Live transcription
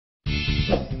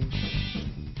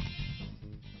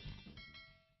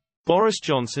Boris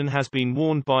Johnson has been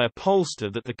warned by a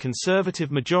pollster that the Conservative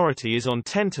majority is on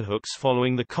tenterhooks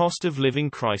following the cost of living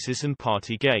crisis and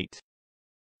Partygate.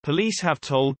 Police have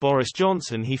told Boris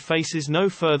Johnson he faces no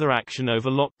further action over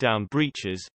lockdown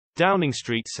breaches, Downing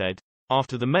Street said,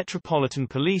 after the Metropolitan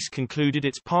Police concluded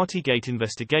its Partygate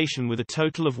investigation with a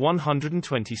total of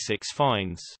 126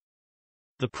 fines.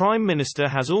 The Prime Minister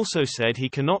has also said he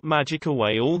cannot magic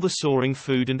away all the soaring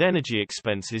food and energy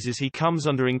expenses as he comes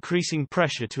under increasing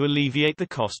pressure to alleviate the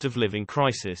cost of living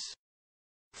crisis.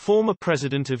 Former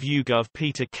President of YouGov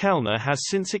Peter Kellner has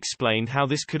since explained how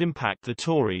this could impact the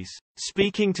Tories.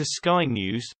 Speaking to Sky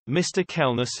News, Mr.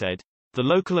 Kellner said, "The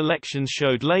local elections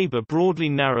showed Labour broadly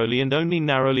narrowly and only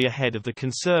narrowly ahead of the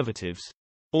Conservatives.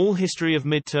 All history of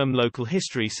midterm local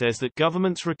history says that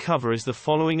governments recover as the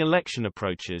following election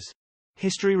approaches.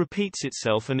 History repeats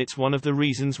itself, and it's one of the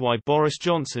reasons why Boris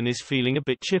Johnson is feeling a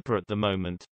bit chipper at the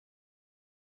moment.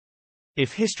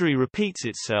 If history repeats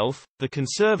itself, the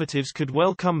Conservatives could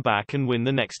well come back and win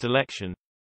the next election.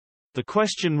 The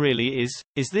question really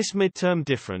is this midterm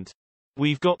different?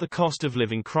 We've got the cost of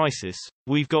living crisis,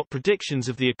 we've got predictions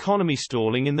of the economy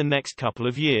stalling in the next couple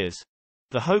of years.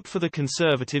 The hope for the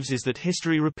Conservatives is that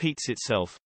history repeats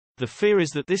itself. The fear is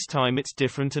that this time it's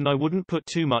different, and I wouldn't put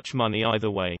too much money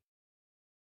either way.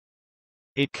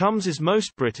 It comes as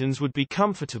most Britons would be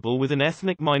comfortable with an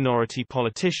ethnic minority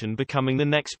politician becoming the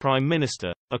next Prime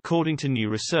Minister, according to new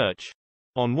research.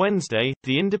 On Wednesday,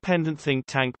 the independent think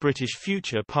tank British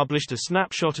Future published a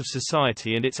snapshot of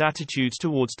society and its attitudes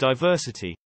towards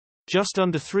diversity. Just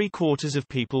under 3/4 of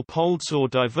people polled saw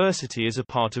diversity as a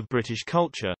part of British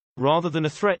culture, rather than a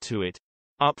threat to it,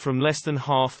 up from less than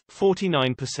half,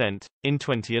 49%, in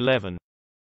 2011.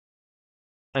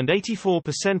 And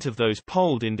 84% of those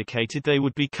polled indicated they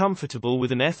would be comfortable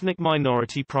with an ethnic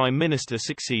minority Prime Minister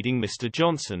succeeding Mr.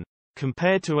 Johnson,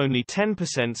 compared to only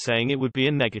 10% saying it would be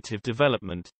a negative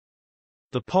development.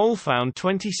 The poll found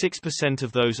 26%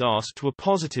 of those asked were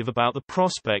positive about the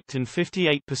prospect and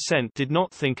 58% did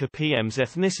not think a PM's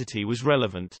ethnicity was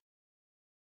relevant.